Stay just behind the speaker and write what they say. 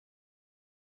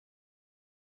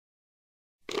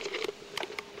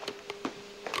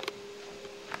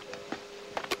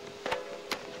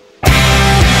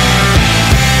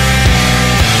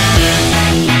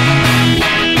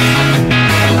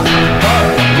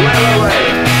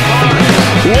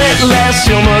Pointless,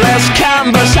 humorless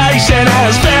conversation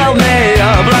has filled me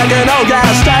up like an old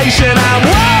gas station. I'm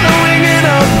wallowing in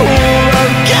a pool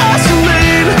of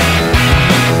gasoline.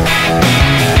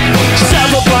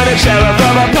 Self-appointed sheriff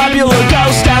of a popular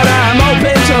ghost town. I'm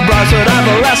open to bars, but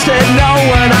I've arrested no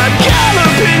one. I'm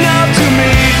galloping up to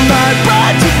meet my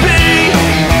bride-to-be.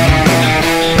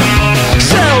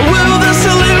 So will the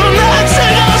saloon that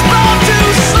sing us both to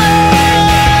sleep?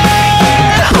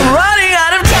 I'm running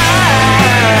out of time.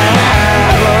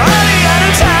 I'm running out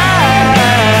of time.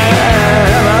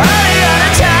 I'm running out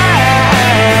of time.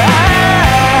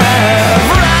 I'm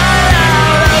running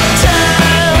out of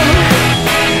time.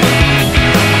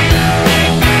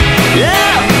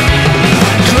 Yeah.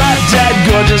 Drop dead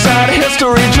gorgeous art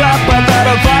history drop. I thought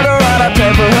I'd find her on a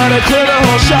paper her to clear the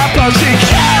whole shop. Oh, she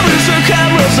carries her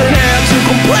cameras in hand to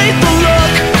complete the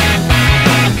look.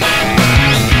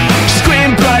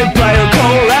 Screenplay player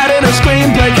cold out in a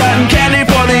screenplay. Cotton candy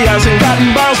for the eyes and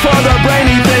cotton balls for the brain.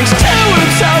 He thinks to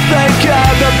himself, thank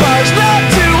God the bar's not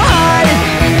too high.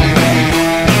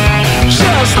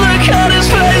 Just look at his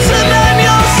face and then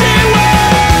you'll see why.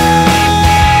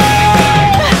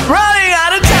 Running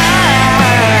out of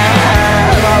time.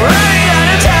 I'm running out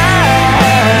of time.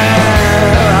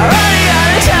 I'm running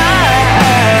out of time.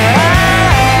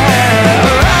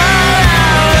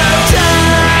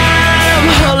 I'm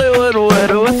Hollywood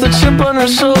widow with a chip on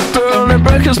his shoulder. Only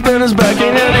break his spin his back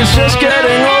and he's just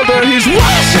getting older. He's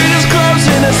washing his clothes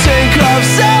in a sink of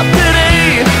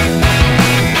self-pity.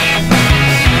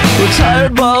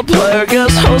 Retired ball player,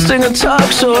 guest hosting a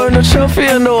talk show. And a trophy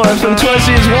and a wife and twice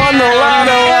he's won the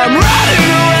lotto. I'm running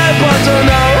away but don't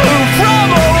know